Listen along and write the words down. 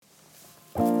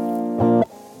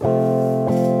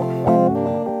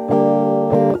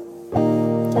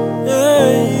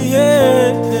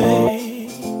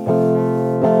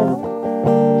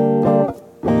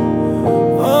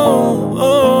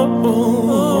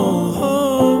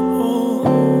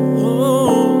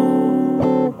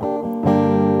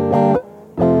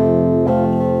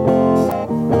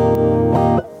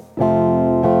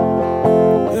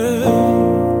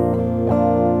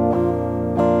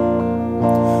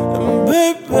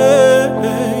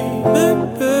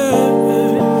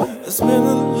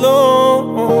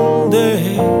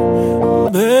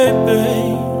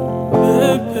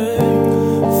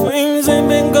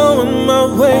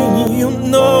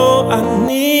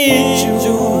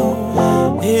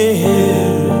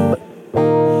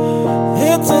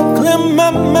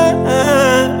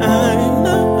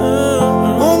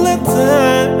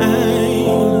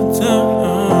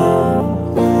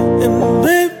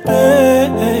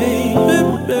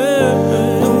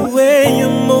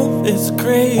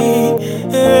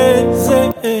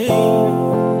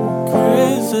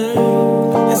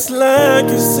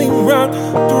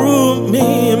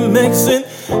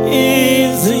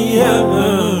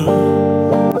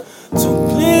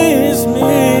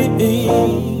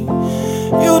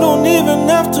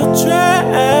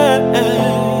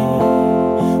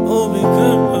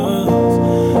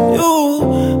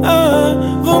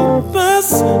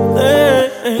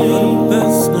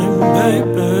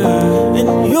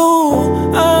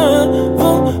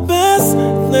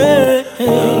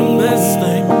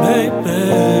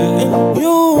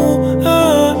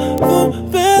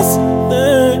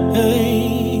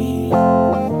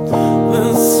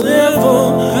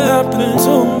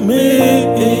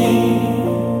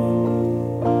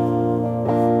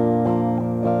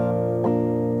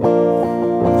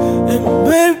And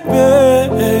baby,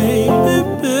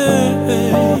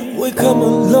 we come a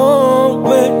long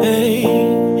way,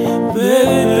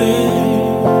 baby.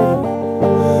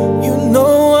 You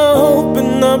know I hope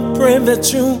and I pray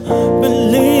that you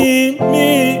believe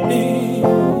me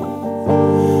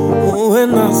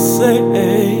when I say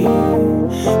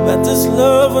that this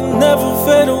love will never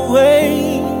fade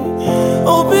away.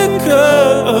 Oh,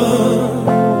 because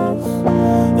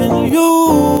and you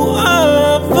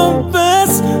are the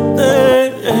best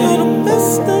thing. You're the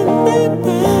best thing,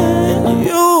 baby. And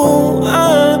you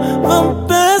are the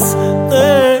best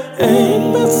thing.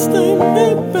 Best thing,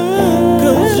 baby.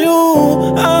 'Cause you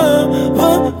are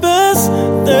the best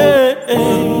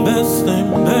thing. Best thing,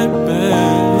 baby,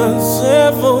 that's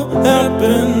ever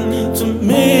happened to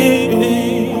me.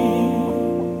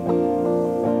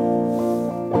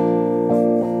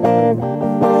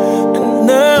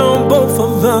 Both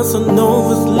of us, I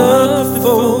know it's love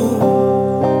before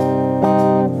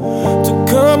to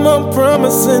come on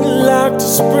promising like the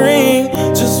spring.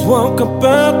 Just walk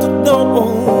about the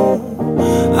door.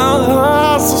 Our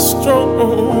hearts are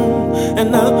strong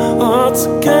and our hearts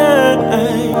are kind.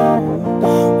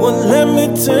 Well, let me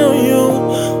tell you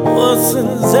what's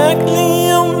exactly